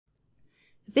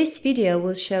This video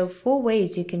will show 4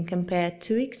 ways you can compare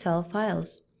 2 Excel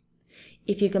files.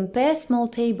 If you compare small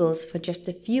tables for just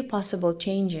a few possible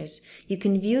changes, you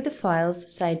can view the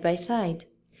files side by side.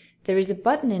 There is a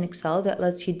button in Excel that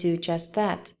lets you do just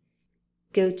that.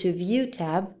 Go to View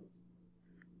tab,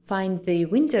 find the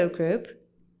window group,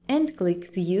 and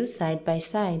click View side by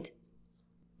side.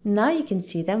 Now you can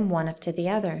see them one after the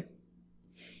other.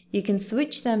 You can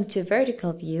switch them to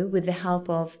vertical view with the help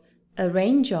of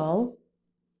Arrange All,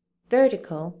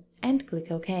 Vertical, and click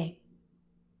OK.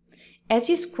 As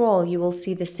you scroll, you will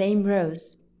see the same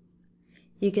rows.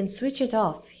 You can switch it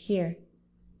off here.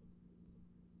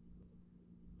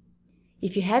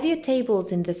 If you have your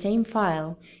tables in the same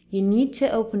file, you need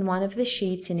to open one of the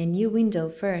sheets in a new window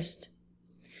first.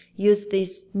 Use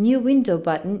this New Window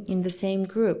button in the same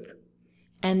group,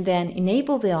 and then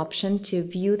enable the option to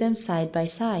view them side by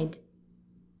side.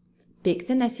 Pick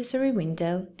the necessary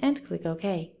window and click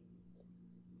OK.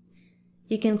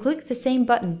 You can click the same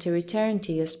button to return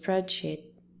to your spreadsheet.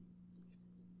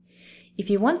 If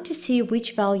you want to see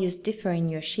which values differ in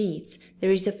your sheets,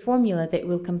 there is a formula that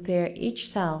will compare each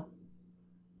cell.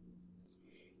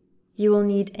 You will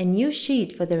need a new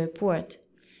sheet for the report.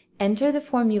 Enter the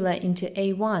formula into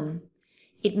A1.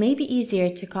 It may be easier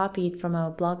to copy it from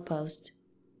our blog post.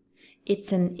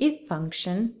 It's an if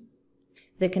function.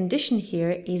 The condition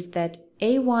here is that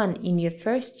A1 in your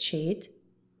first sheet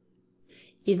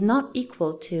is not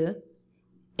equal to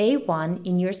A1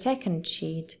 in your second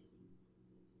sheet.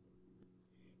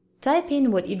 Type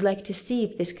in what you'd like to see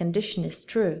if this condition is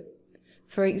true.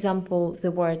 For example, the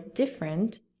word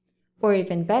different, or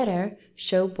even better,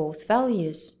 show both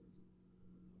values.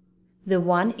 The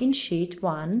one in sheet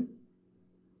 1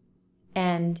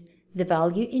 and the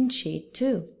value in sheet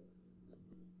 2.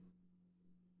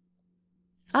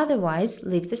 Otherwise,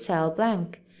 leave the cell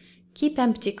blank. Keep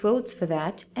empty quotes for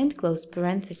that and close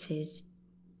parentheses.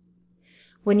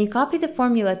 When you copy the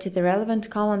formula to the relevant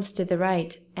columns to the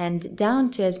right and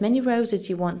down to as many rows as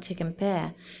you want to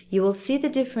compare, you will see the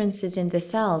differences in the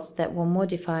cells that were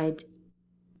modified.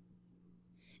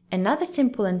 Another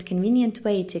simple and convenient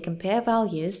way to compare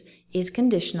values is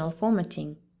conditional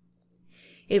formatting.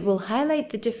 It will highlight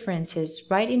the differences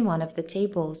right in one of the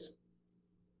tables.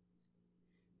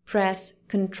 Press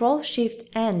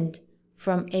Ctrl-Shift-End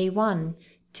from A1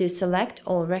 to select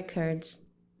all records.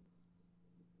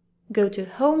 Go to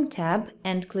Home tab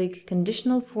and click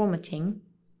Conditional Formatting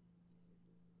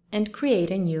and create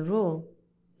a new rule.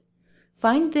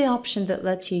 Find the option that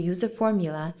lets you use a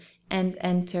formula and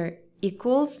enter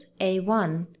equals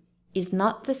A1 is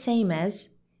not the same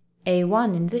as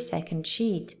A1 in the second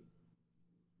sheet.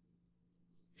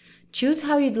 Choose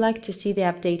how you'd like to see the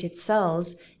updated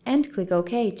cells and click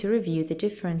OK to review the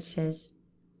differences.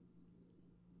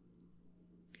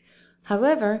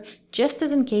 However, just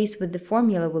as in case with the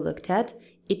formula we looked at,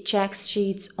 it checks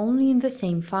sheets only in the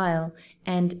same file,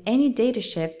 and any data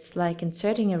shifts like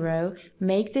inserting a row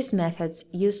make these methods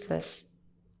useless.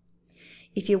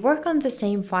 If you work on the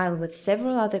same file with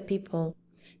several other people,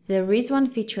 there is one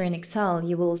feature in Excel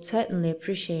you will certainly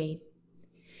appreciate.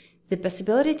 The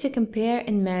possibility to compare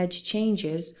and merge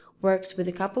changes works with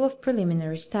a couple of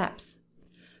preliminary steps.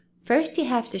 First, you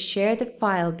have to share the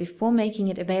file before making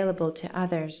it available to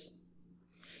others.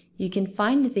 You can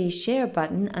find the Share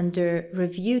button under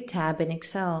Review tab in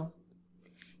Excel.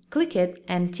 Click it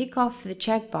and tick off the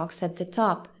checkbox at the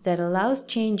top that allows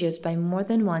changes by more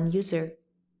than one user.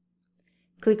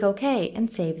 Click OK and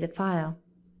save the file.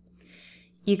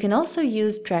 You can also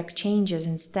use Track Changes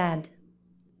instead.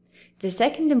 The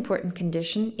second important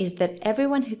condition is that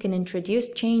everyone who can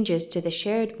introduce changes to the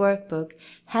shared workbook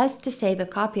has to save a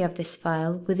copy of this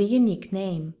file with a unique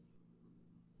name.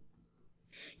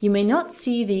 You may not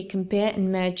see the Compare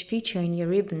and Merge feature in your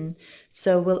ribbon,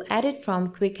 so we'll add it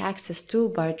from Quick Access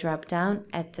Toolbar drop-down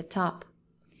at the top.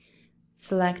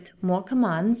 Select More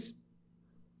Commands,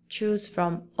 choose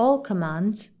from All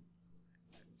Commands,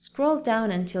 scroll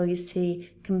down until you see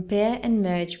Compare and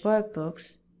Merge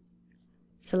Workbooks,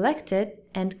 select it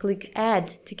and click Add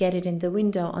to get it in the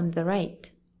window on the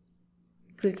right.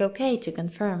 Click OK to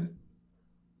confirm.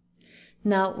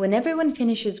 Now, when everyone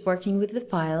finishes working with the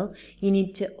file, you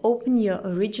need to open your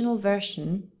original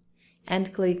version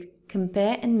and click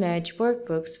Compare and Merge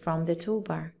Workbooks from the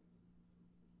toolbar.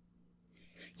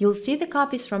 You'll see the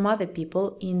copies from other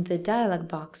people in the dialog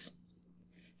box.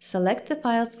 Select the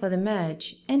files for the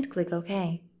merge and click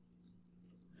OK.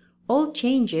 All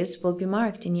changes will be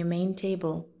marked in your main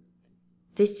table.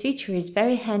 This feature is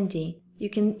very handy.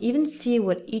 You can even see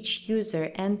what each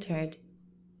user entered.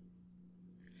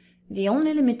 The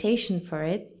only limitation for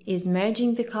it is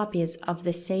merging the copies of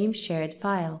the same shared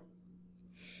file.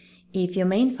 If your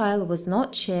main file was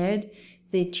not shared,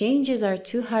 the changes are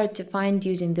too hard to find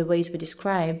using the ways we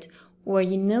described, or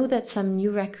you know that some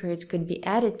new records could be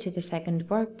added to the second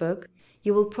workbook,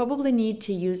 you will probably need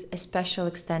to use a special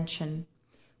extension.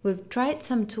 We've tried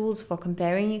some tools for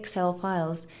comparing Excel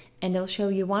files, and I'll show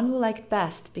you one we liked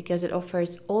best because it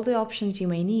offers all the options you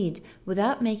may need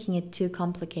without making it too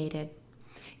complicated.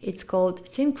 It's called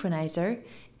Synchronizer,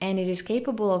 and it is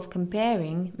capable of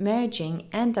comparing, merging,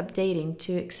 and updating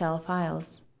two Excel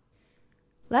files.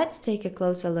 Let's take a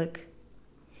closer look.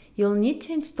 You'll need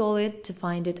to install it. To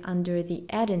find it under the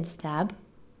Add-ins tab,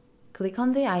 click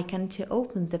on the icon to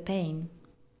open the pane.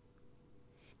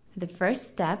 The first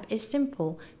step is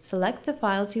simple. Select the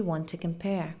files you want to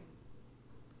compare.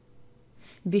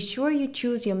 Be sure you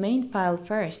choose your main file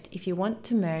first if you want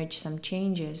to merge some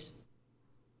changes.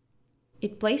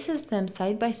 It places them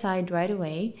side by side right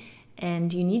away,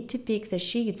 and you need to pick the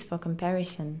sheets for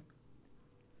comparison.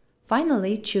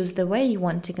 Finally, choose the way you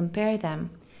want to compare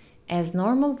them. As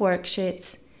normal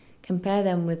worksheets, compare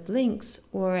them with links,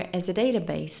 or as a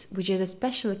database, which is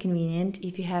especially convenient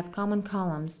if you have common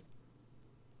columns.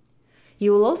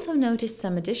 You will also notice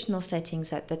some additional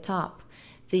settings at the top.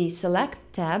 The Select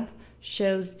tab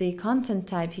shows the content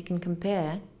type you can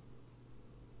compare,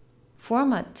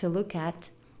 format to look at,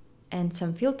 and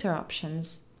some filter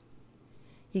options.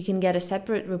 You can get a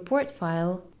separate report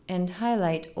file and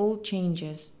highlight all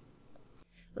changes.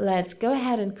 Let's go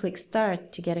ahead and click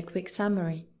Start to get a quick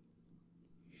summary.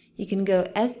 You can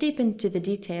go as deep into the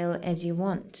detail as you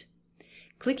want.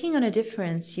 Clicking on a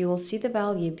difference, you will see the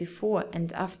value before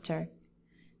and after.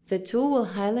 The tool will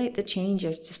highlight the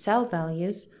changes to cell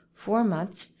values,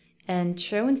 formats, and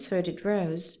show inserted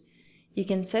rows. You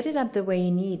can set it up the way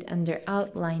you need under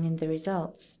Outline in the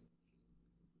results.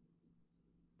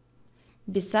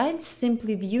 Besides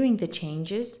simply viewing the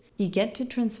changes, you get to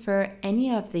transfer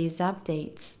any of these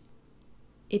updates.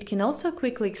 It can also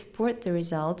quickly export the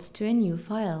results to a new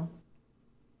file.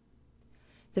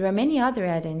 There are many other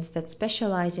add-ins that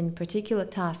specialize in particular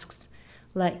tasks,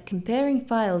 like comparing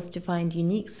files to find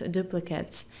uniques or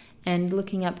duplicates, and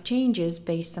looking up changes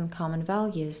based on common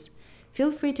values.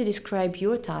 Feel free to describe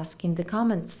your task in the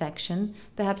comments section.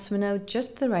 Perhaps we know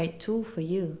just the right tool for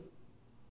you.